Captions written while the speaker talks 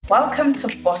Welcome to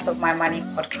Boss of My Money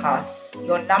podcast,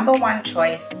 your number one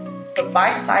choice for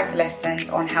bite-sized lessons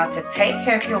on how to take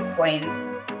care of your coins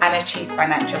and achieve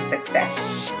financial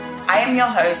success. I am your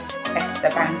host, Esther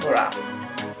Bangura,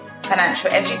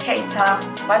 financial educator,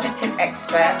 budgeting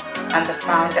expert, and the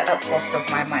founder of Boss of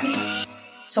My Money.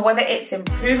 So whether it's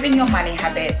improving your money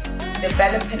habits,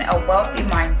 developing a wealthy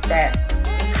mindset,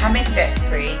 becoming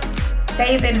debt-free,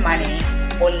 saving money,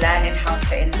 or learning how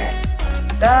to invest,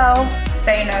 girl,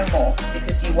 say no more,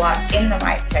 because you are in the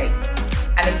right place.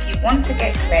 And if you want to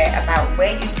get clear about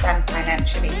where you stand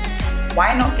financially,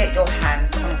 why not get your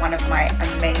hands on one of my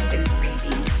amazing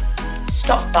freebies?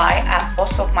 Stop by at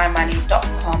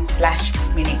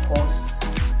bossofmymoney.com/mini course.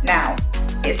 Now,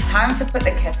 it's time to put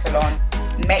the kettle on,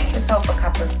 make yourself a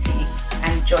cup of tea,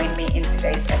 and join me in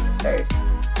today's episode.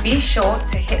 Be sure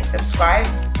to hit subscribe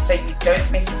so you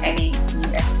don't miss any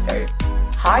new episodes.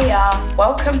 Hiya,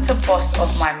 welcome to Boss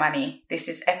of My Money. This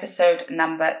is episode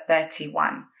number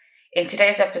 31. In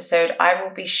today's episode, I will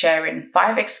be sharing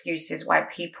 5 excuses why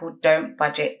people don't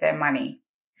budget their money.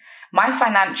 My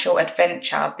financial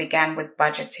adventure began with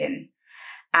budgeting,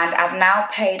 and I've now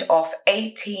paid off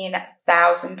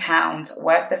 £18,000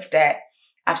 worth of debt.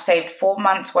 I've saved 4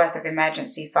 months worth of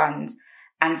emergency funds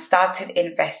and started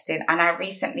investing, and I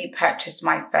recently purchased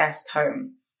my first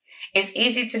home. It's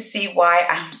easy to see why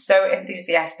I'm so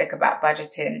enthusiastic about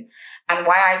budgeting and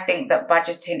why I think that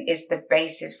budgeting is the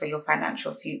basis for your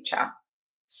financial future.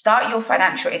 Start your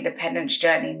financial independence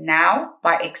journey now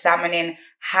by examining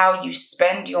how you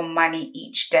spend your money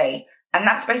each day. And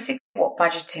that's basically what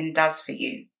budgeting does for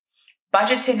you.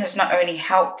 Budgeting has not only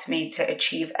helped me to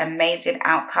achieve amazing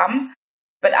outcomes,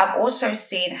 but I've also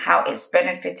seen how it's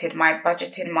benefited my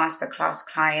budgeting masterclass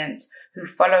clients who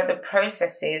follow the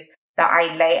processes that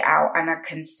I lay out and are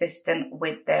consistent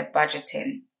with their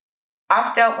budgeting.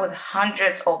 I've dealt with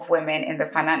hundreds of women in the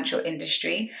financial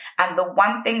industry, and the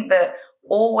one thing that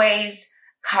always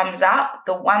comes up,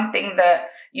 the one thing that,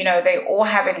 they all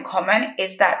have in common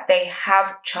is that they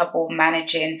have trouble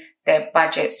managing their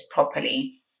budgets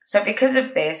properly. So because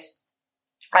of this,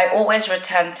 I always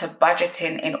return to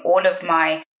budgeting in all of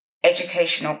my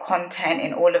educational content,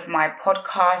 in all of my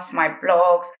podcasts, my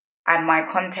blogs, and my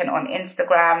content on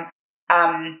Instagram.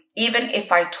 Even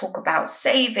if I talk about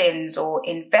savings or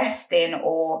investing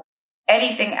or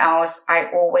anything else, I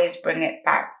always bring it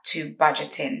back to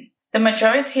budgeting. The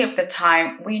majority of the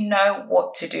time, we know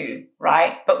what to do,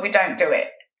 right? But we don't do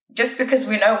it. Just because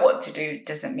we know what to do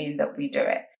doesn't mean that we do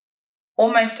it.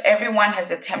 Almost everyone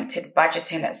has attempted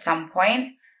budgeting at some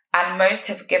point, and most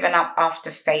have given up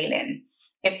after failing.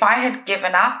 If I had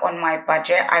given up on my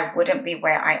budget, I wouldn't be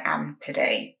where I am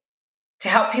today. To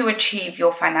help you achieve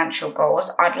your financial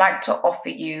goals, I'd like to offer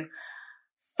you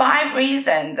 5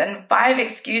 reasons and 5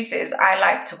 excuses, I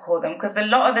like to call them, because a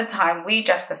lot of the time we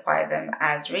justify them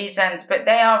as reasons, but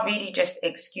they are really just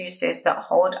excuses that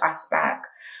hold us back.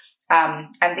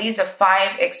 And these are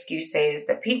 5 excuses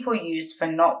that people use for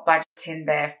not budgeting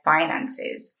their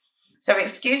finances. So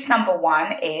excuse number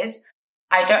 1 is,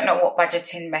 I don't know what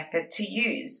budgeting method to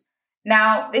use.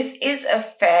 Now, this is a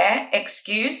fair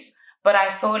excuse, but I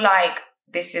feel like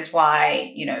this is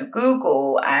why,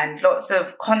 Google and lots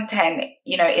of content,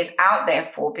 is out there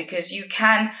for, because you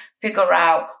can figure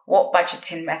out what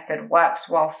budgeting method works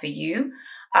well for you.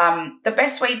 The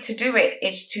best way to do it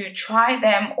is to try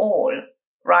them all,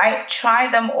 right? Try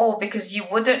them all, because you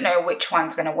wouldn't know which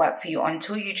one's going to work for you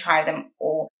until you try them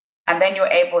all. And then you're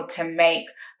able to make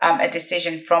a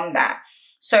decision from that.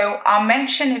 So I'll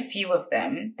mention a few of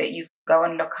them that you can go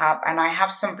and look up. And I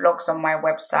have some blogs on my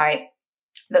website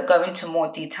that go into more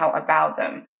detail about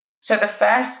them. So the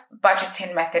first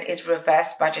budgeting method is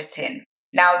reverse budgeting.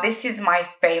 Now, this is my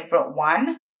favorite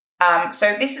one.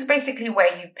 So this is basically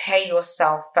where you pay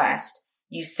yourself first.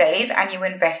 You save and you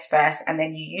invest first, and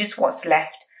then you use what's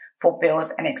left for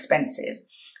bills and expenses.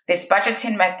 This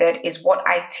budgeting method is what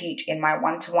I teach in my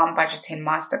one-to-one budgeting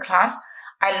masterclass.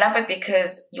 I love it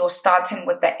because you're starting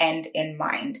with the end in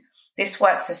mind. This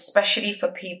works especially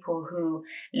for people who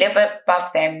live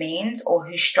above their means or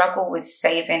who struggle with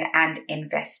saving and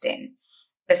investing.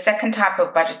 The second type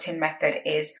of budgeting method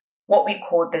is what we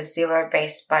call the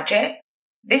zero-based budget.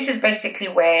 This is basically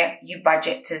where you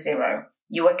budget to zero.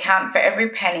 You account for every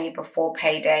penny before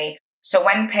payday. So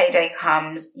when payday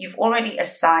comes, you've already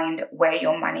assigned where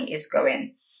your money is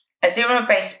going. A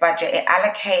zero-based budget, it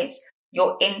allocates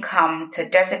your income to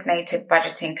designated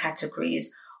budgeting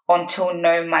categories until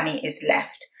no money is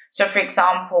left. So for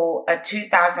example, a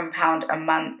 £2,000 a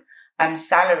month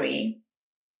salary,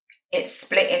 it's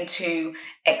split into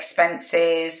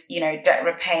expenses, debt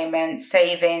repayment,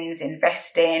 savings,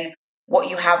 investing, what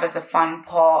you have as a fund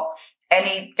pot,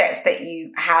 any debts that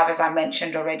you have, as I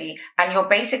mentioned already, and you're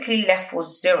basically left with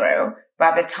zero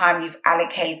by the time you've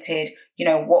allocated,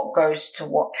 what goes to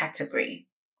what category.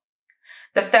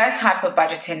 The third type of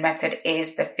budgeting method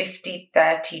is the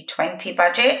 50-30-20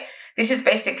 budget. This is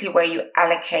basically where you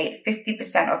allocate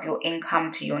 50% of your income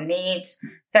to your needs,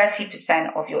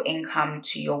 30% of your income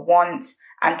to your wants,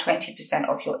 and 20%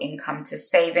 of your income to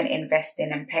saving,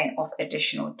 investing, and paying off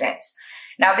additional debts.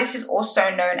 Now, this is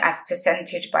also known as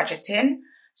percentage budgeting.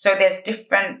 So there's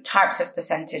different types of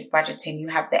percentage budgeting. You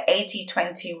have the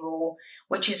 80-20 rule,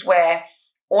 which is where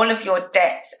all of your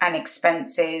debts and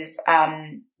expenses,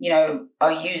 are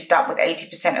used up with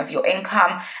 80% of your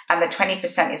income, and the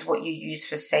 20% is what you use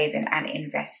for saving and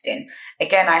investing.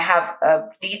 Again, I have a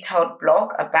detailed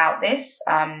blog about this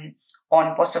on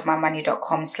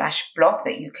bossofmymoney.com/blog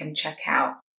that you can check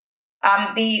out.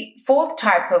 The fourth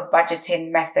type of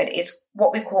budgeting method is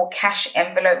what we call cash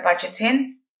envelope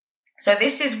budgeting. So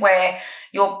this is where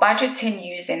you're budgeting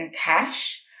using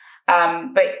cash,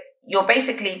 but you're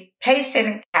basically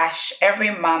placing cash every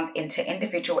month into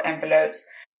individual envelopes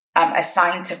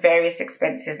assigned to various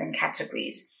expenses and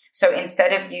categories. So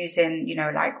instead of using,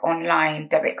 like online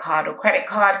debit card or credit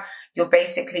card, you're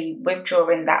basically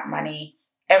withdrawing that money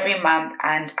every month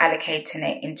and allocating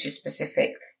it into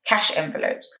specific cash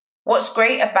envelopes. What's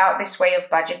great about this way of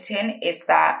budgeting is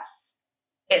that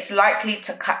it's likely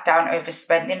to cut down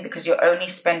overspending because you're only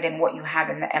spending what you have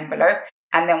in the envelope,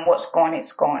 and then what's gone,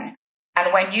 it's gone.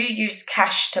 And when you use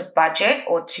cash to budget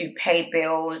or to pay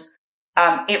bills,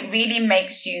 it really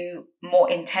makes you more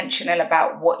intentional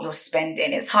about what you're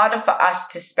spending. It's harder for us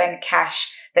to spend cash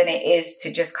than it is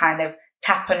to just kind of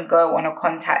tap and go on a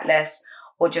contactless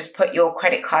or just put your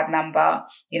credit card number,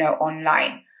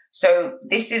 online. So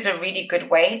this is a really good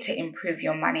way to improve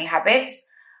your money habits.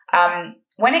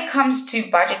 When it comes to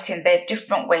budgeting, there are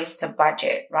different ways to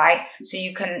budget, right? So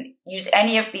you can use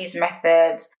any of these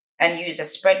methods and use a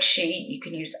spreadsheet. You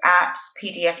can use apps,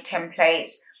 PDF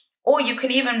templates, or you can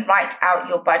even write out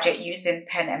your budget using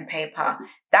pen and paper.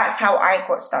 That's how I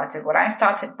got started. When I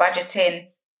started budgeting,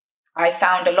 I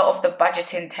found a lot of the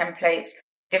budgeting templates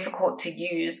difficult to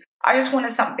use. I just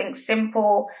wanted something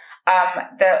simple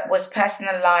that was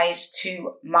personalized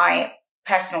to my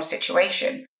personal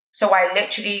situation. So I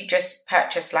literally just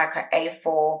purchased like an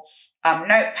A4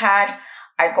 notepad.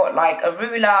 I got like a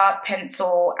ruler,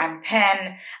 pencil and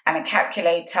pen and a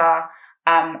calculator.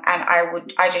 And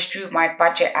I just drew my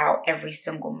budget out every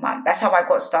single month. That's how I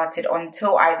got started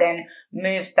until I then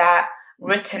moved that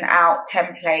written out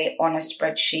template on a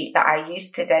spreadsheet that I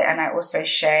use today. And I also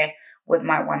share with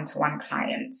my one-to-one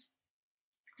clients.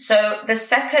 So the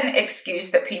second excuse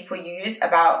that people use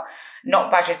about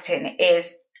not budgeting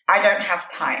is, I don't have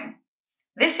time.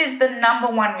 This is the number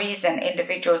one reason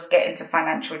individuals get into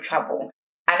financial trouble.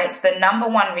 And it's the number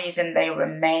one reason they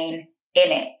remain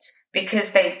in it,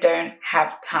 because they don't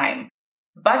have time.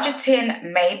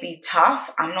 Budgeting may be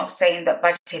tough. I'm not saying that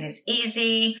budgeting is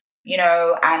easy,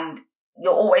 and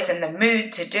you're always in the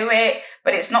mood to do it,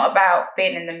 but it's not about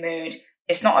being in the mood.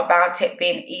 It's not about it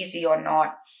being easy or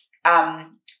not.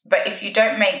 But if you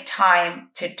don't make time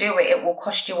to do it, it will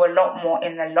cost you a lot more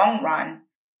in the long run.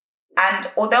 And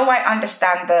although I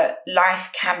understand that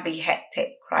life can be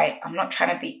hectic, right? I'm not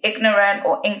trying to be ignorant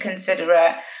or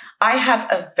inconsiderate. I have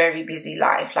a very busy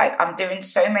life. Like, I'm doing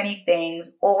so many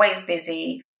things, always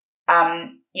busy.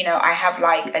 I have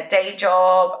like a day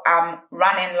job. I'm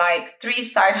running like 3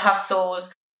 side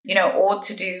hustles, all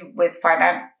to do with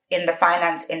finance, in the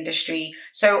finance industry.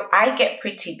 So I get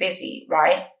pretty busy,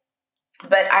 right?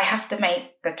 But I have to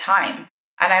make the time.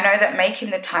 And I know that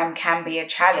making the time can be a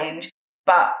challenge,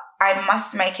 but I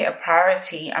must make it a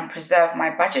priority and preserve my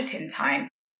budgeting time,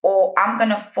 or I'm going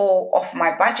to fall off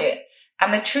my budget.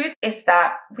 And the truth is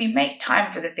that we make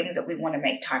time for the things that we want to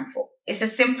make time for. It's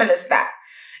as simple as that.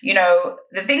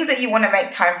 The things that you want to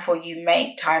make time for, you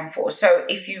make time for. So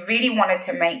if you really wanted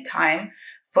to make time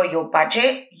for your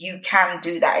budget, you can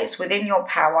do that. It's within your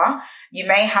power. You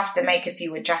may have to make a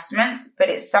few adjustments, but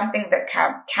it's something that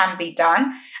can be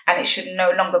done, and it should no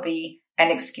longer be an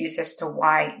excuse as to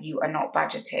why you are not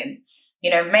budgeting.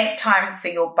 Make time for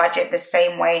your budget the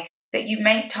same way that you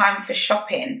make time for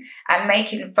shopping and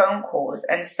making phone calls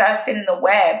and surfing the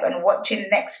web and watching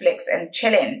Netflix and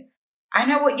chilling. I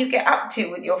know what you get up to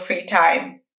with your free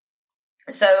time.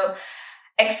 So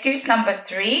excuse number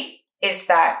 3 is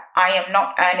that I am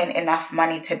not earning enough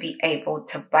money to be able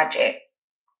to budget.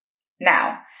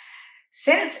 Now,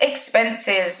 since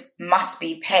expenses must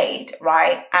be paid,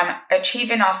 right, and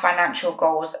achieving our financial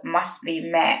goals must be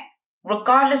met,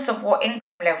 regardless of what income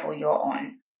level you're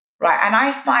on, right? And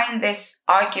I find this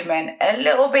argument a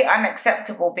little bit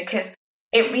unacceptable because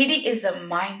it really is a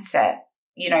mindset,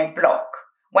 block.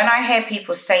 When I hear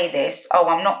people say this, oh,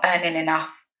 I'm not earning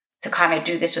enough to kind of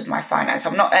do this with my finance.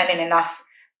 I'm not earning enough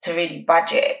to really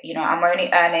budget. I'm only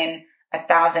earning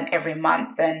 1,000 every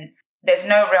month, and there's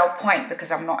no real point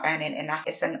because I'm not earning enough.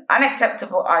 It's an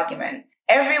unacceptable argument.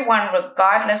 Everyone,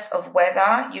 regardless of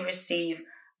whether you receive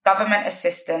government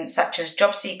assistance such as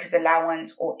job seekers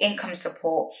allowance or income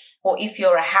support, or if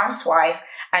you're a housewife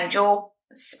and your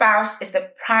spouse is the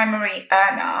primary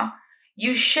earner,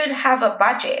 you should have a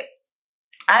budget.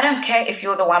 I don't care if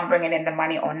you're the one bringing in the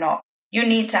money or not. You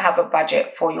need to have a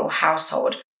budget for your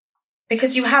household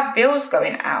because you have bills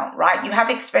going out, right? You have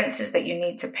expenses that you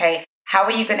need to pay. How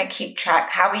are you going to keep track?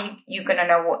 How are you going to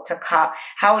know what to cut?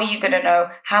 How are you going to know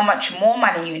how much more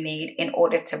money you need in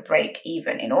order to break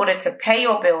even, in order to pay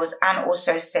your bills and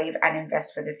also save and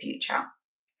invest for the future?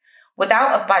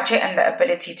 Without a budget and the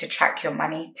ability to track your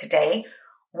money today,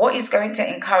 what is going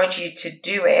to encourage you to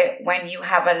do it when you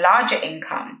have a larger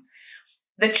income?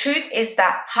 The truth is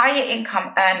that higher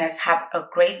income earners have a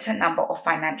greater number of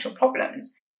financial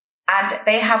problems, and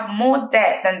they have more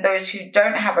debt than those who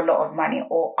don't have a lot of money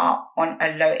or are on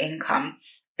a low income.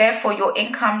 Therefore, your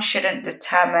income shouldn't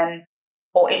determine,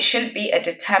 or it shouldn't be a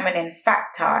determining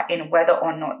factor in whether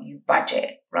or not you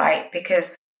budget, right?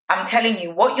 Because I'm telling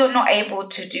you, what you're not able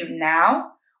to do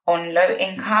now on low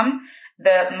income,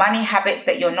 the money habits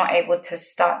that you're not able to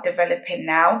start developing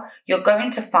now, you're going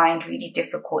to find really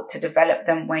difficult to develop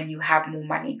them when you have more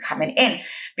money coming in.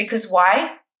 Because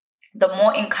why? The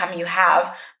more income you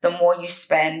have, the more you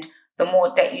spend, the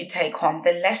more debt you take on,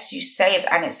 the less you save.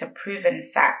 And it's a proven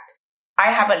fact.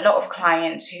 I have a lot of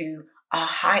clients who are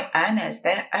high earners.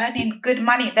 They're earning good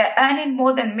money. They're earning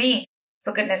more than me,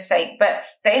 for goodness sake. But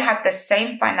they had the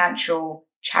same financial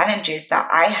challenges that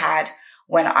I had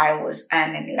when I was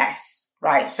earning less,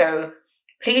 right? So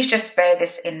please just bear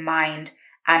this in mind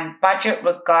and budget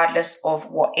regardless of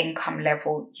what income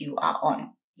level you are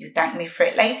on. You thank me for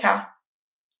it later.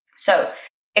 So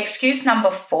excuse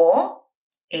number 4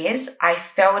 is I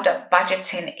failed at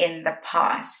budgeting in the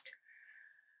past.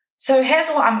 So here's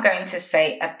what I'm going to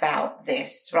say about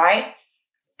this, right?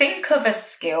 Think of a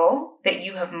skill that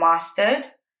you have mastered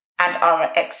and are an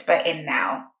expert in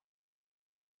now,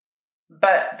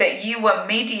 but that you were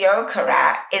mediocre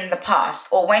at in the past,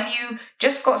 or when you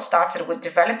just got started with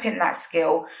developing that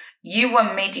skill, you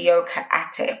were mediocre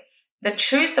at it. The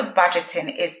truth of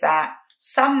budgeting is that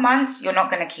some months you're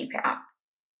not going to keep it up,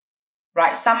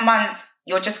 right? Some months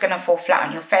you're just going to fall flat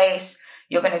on your face.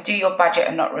 You're going to do your budget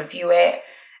and not review it.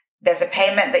 There's a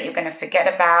payment that you're going to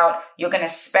forget about. You're going to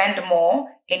spend more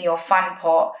in your fun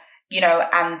pot,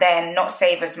 and then not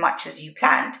save as much as you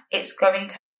planned. It's going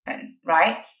to happen,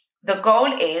 right? The goal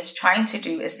is trying to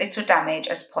do as little damage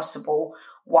as possible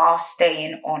while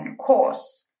staying on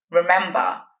course.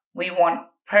 Remember, we want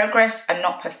progress and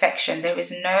not perfection. There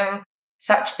is no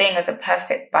such thing as a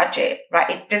perfect budget, right?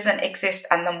 It doesn't exist.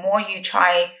 And the more you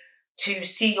try to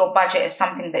see your budget as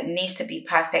something that needs to be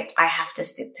perfect, I have to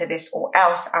stick to this or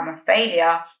else I'm a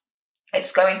failure,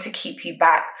 it's going to keep you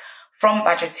back from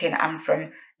budgeting and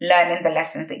from learning the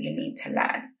lessons that you need to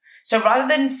learn. So rather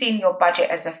than seeing your budget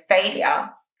as a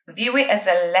failure, view it as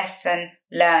a lesson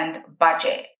learned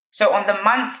budget. So on the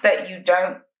months that you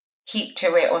don't keep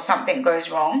to it or something goes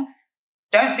wrong,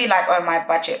 don't be like, oh, my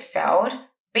budget failed.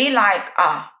 Be like,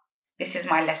 this is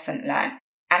my lesson learned,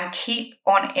 and keep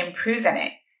on improving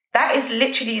it. That is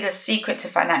literally the secret to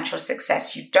financial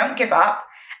success. You don't give up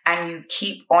and you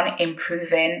keep on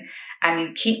improving and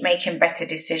you keep making better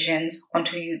decisions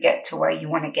until you get to where you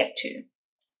want to get to.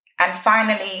 And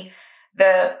finally,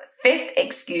 the 5th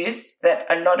excuse that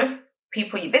a lot of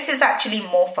people, this is actually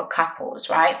more for couples,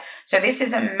 right? So this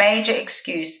is a major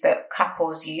excuse that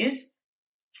couples use,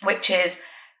 which is,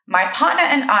 my partner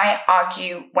and I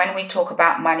argue when we talk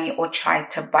about money or try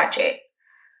to budget.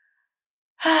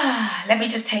 Let me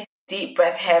just take a deep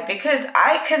breath here because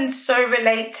I can so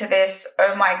relate to this.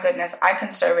 Oh my goodness, I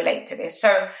can so relate to this.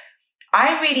 So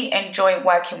I really enjoy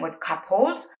working with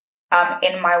couples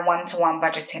in my one-to-one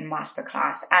budgeting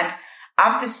masterclass. And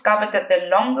I've discovered that the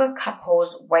longer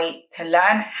couples wait to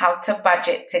learn how to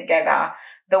budget together,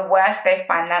 the worse their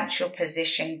financial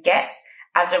position gets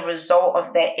as a result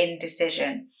of their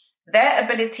indecision. Their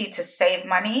ability to save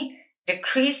money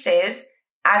decreases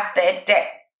as their debt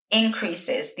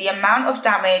increases. The amount of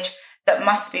damage that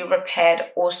must be repaired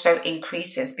also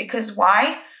increases. Because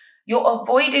why? You're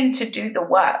avoiding to do the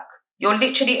work. You're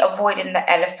literally avoiding the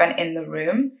elephant in the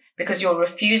room because you're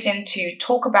refusing to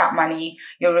talk about money.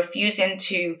 You're refusing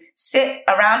to sit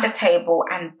around a table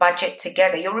and budget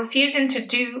together. You're refusing to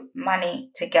do money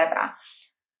together.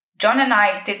 John and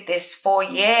I did this for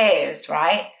years,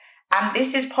 right? And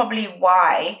this is probably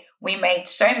why we made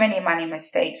so many money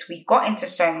mistakes. We got into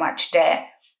so much debt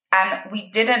and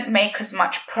we didn't make as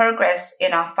much progress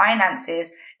in our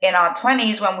finances in our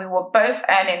 20s when we were both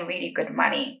earning really good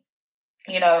money.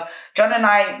 John and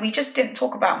I, we just didn't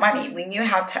talk about money. We knew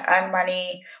how to earn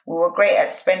money. We were great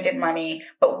at spending money,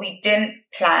 but we didn't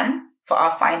plan for our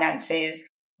finances.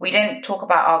 We didn't talk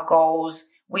about our goals.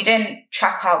 We didn't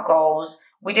track our goals.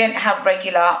 We didn't have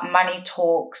regular money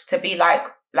talks to be like,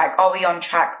 are we on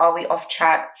track? Are we off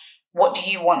track? What do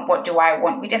you want? What do I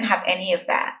want? We didn't have any of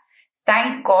that.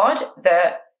 Thank God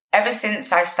that ever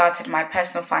since I started my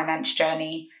personal finance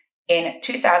journey in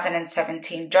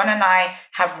 2017, John and I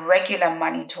have regular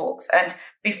money talks. And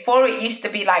before, it used to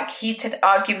be like heated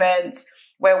arguments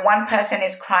where one person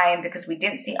is crying because we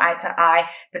didn't see eye to eye,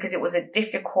 because it was a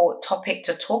difficult topic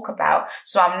to talk about.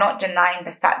 So I'm not denying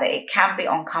the fact that it can be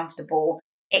uncomfortable.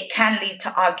 It can lead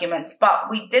to arguments, but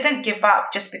we didn't give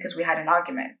up just because we had an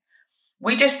argument.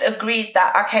 We just agreed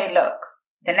that, okay, look,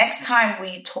 the next time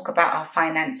we talk about our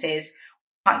finances,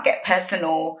 we can't get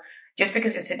personal. Just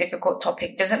because it's a difficult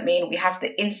topic doesn't mean we have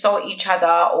to insult each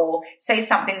other or say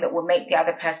something that will make the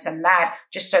other person mad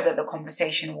just so that the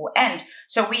conversation will end.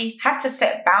 So we had to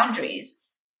set boundaries,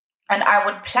 and I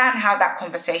would plan how that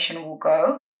conversation will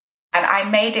go. And I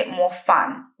made it more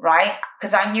fun, right?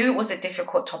 Because I knew it was a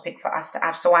difficult topic for us to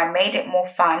have. So I made it more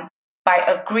fun by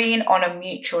agreeing on a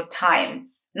mutual time,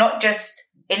 not just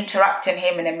interrupting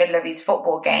him in the middle of his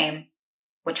football game,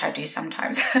 which I do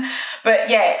sometimes. But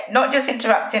yeah, not just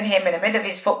interrupting him in the middle of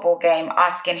his football game,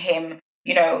 asking him,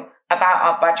 about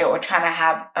our budget or trying to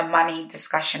have a money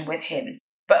discussion with him,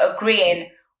 but agreeing,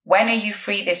 when are you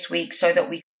free this week so that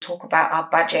we can talk about our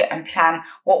budget and plan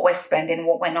what we're spending,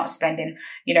 what we're not spending,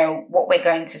 what we're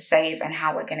going to save and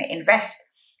how we're going to invest.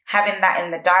 Having that in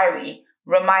the diary,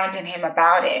 reminding him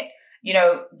about it,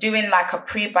 doing like a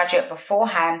pre-budget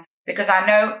beforehand, because I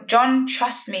know John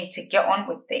trusts me to get on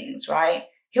with things, right?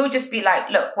 He'll just be like,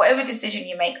 look, whatever decision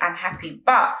you make, I'm happy,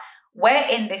 but we're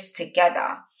in this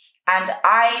together. And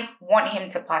I want him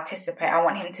to participate. I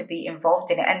want him to be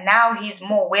involved in it. And now he's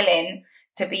more willing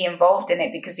to be involved in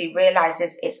it because he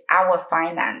realizes it's our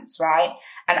finance, right?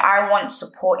 And I want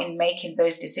support in making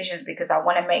those decisions because I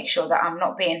want to make sure that I'm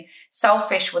not being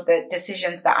selfish with the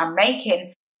decisions that I'm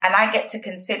making. And I get to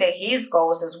consider his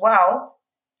goals as well.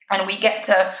 And we get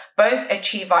to both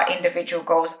achieve our individual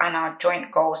goals and our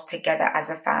joint goals together as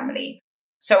a family.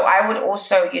 So I would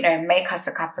also, make us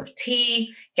a cup of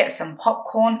tea, get some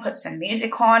popcorn, put some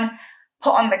music on,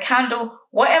 put on the candle,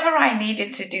 whatever I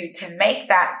needed to do to make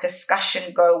that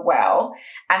discussion go well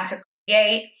and to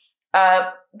create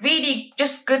really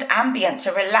just good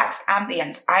ambience, a relaxed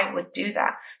ambience. I would do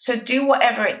that. So do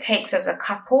whatever it takes as a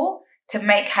couple to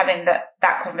make having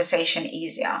that conversation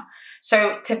easier.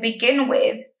 So to begin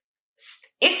with,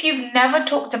 if you've never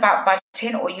talked about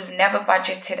budgeting or you've never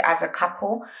budgeted as a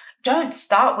couple, don't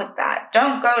start with that.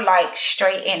 Don't go like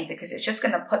straight in because it's just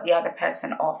going to put the other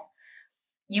person off.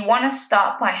 You want to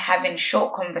start by having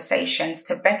short conversations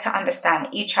to better understand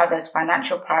each other's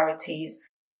financial priorities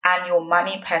and your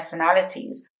money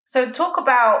personalities. So talk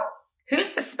about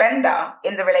who's the spender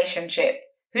in the relationship,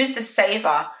 who's the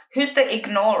saver, who's the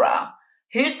ignorer,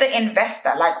 who's the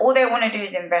investor. Like all they want to do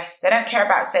is invest. They don't care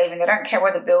about saving. They don't care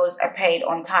whether bills are paid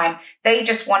on time. They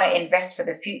just want to invest for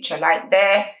the future. Like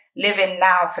they're living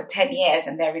now for 10 years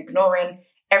and they're ignoring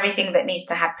everything that needs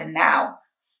to happen now.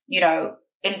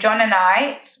 In John and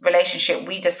I's relationship,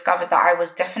 we discovered that I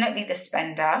was definitely the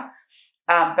spender,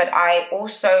 but I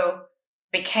also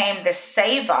became the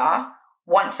saver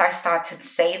once I started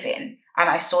saving and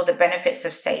I saw the benefits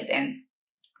of saving.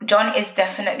 John is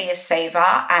definitely a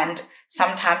saver and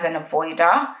sometimes an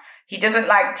avoider. He doesn't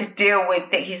like to deal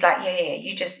with it. He's like, yeah,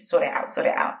 you just sort it out.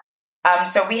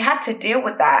 So we had to deal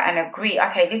with that and agree,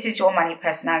 okay, this is your money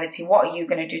personality. What are you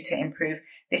going to do to improve?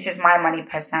 This is my money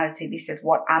personality. This is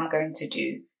what I'm going to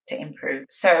do to improve.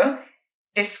 So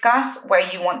discuss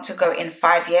where you want to go in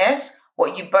 5 years,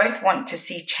 what you both want to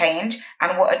see change,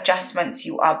 and what adjustments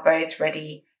you are both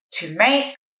ready to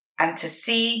make and to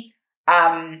see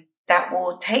that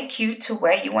will take you to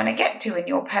where you want to get to in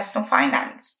your personal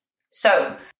finance.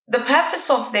 So the purpose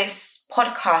of this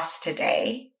podcast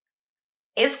today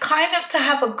is kind of to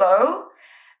have a go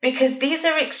because these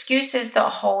are excuses that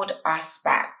hold us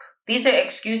back. These are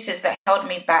excuses that held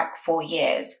me back for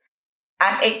years.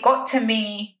 And it got to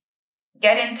me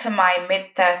getting to my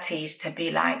mid-30s to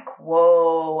be like,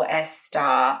 whoa,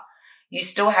 Esther, you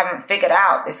still haven't figured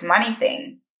out this money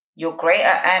thing. You're great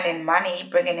at earning money,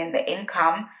 bringing in the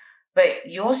income, but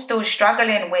you're still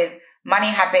struggling with money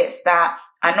habits that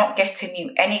are not getting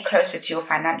you any closer to your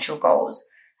financial goals.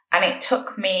 And it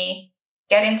took me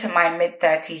getting to my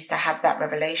mid-30s to have that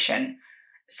revelation.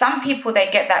 Some people, they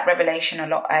get that revelation a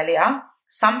lot earlier.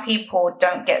 Some people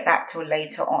don't get that till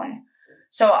later on.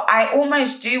 So I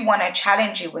almost do want to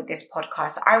challenge you with this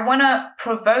podcast. I want to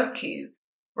provoke you,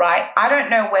 right? I don't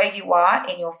know where you are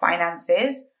in your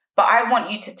finances, but I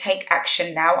want you to take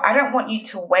action now. I don't want you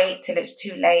to wait till it's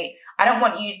too late. I don't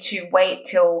want you to wait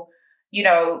till,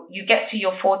 you get to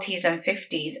your 40s and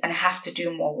 50s and have to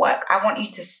do more work. I want you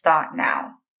to start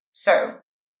now. So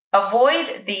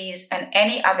avoid these and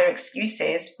any other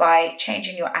excuses by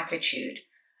changing your attitude.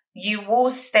 You will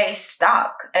stay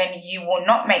stuck and you will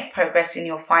not make progress in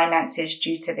your finances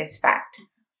due to this fact.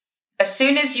 As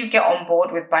soon as you get on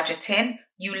board with budgeting,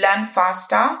 you learn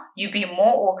faster, you be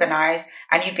more organized,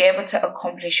 and you be able to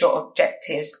accomplish your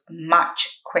objectives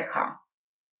much quicker.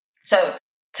 So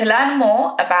to learn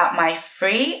more about my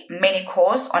free mini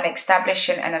course on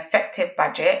establishing an effective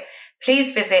budget,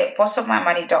 please visit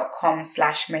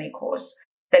bossofmymoney.com/mini course.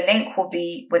 The link will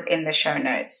be within the show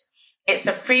notes. It's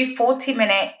a free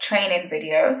 40-minute training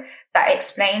video that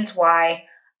explains why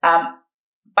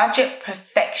budget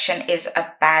perfection is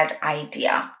a bad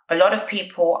idea. A lot of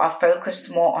people are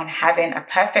focused more on having a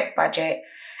perfect budget,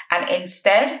 and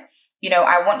instead,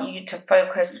 I want you to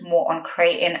focus more on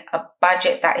creating a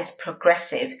budget that is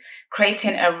progressive,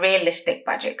 creating a realistic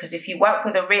budget. Because if you work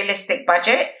with a realistic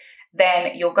budget,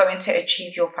 then you're going to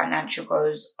achieve your financial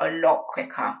goals a lot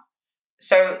quicker.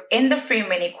 So in the free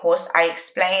mini course, I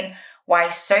explain why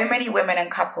so many women and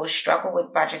couples struggle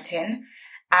with budgeting.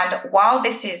 And while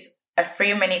this is a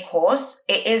free mini course,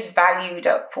 it is valued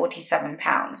at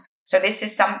 £47. So this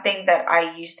is something that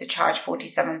I used to charge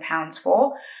 £47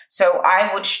 for. So I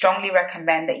would strongly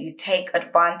recommend that you take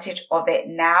advantage of it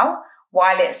now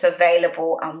while it's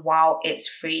available and while it's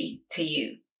free to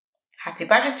you. Happy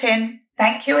budgeting.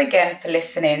 Thank you again for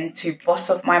listening to Boss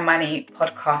of My Money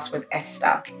podcast with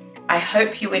Esther. I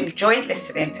hope you enjoyed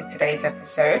listening to today's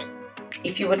episode.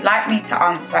 If you would like me to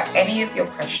answer any of your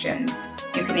questions,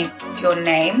 you can include your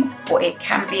name or it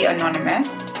can be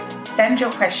anonymous. Send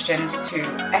your questions to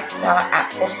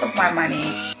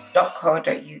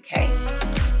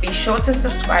esther@bossofmymoney.co.uk. Be sure to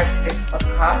subscribe to this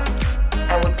podcast.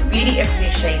 I would really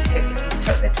appreciate it if you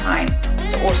took the time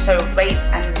to also rate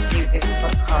and review this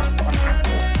podcast on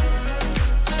Apple.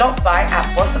 Stop by at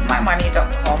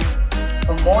bossofmymoney.com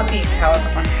for more details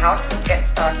on how to get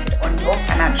started on your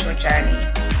financial journey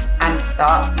and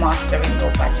start mastering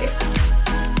your budget.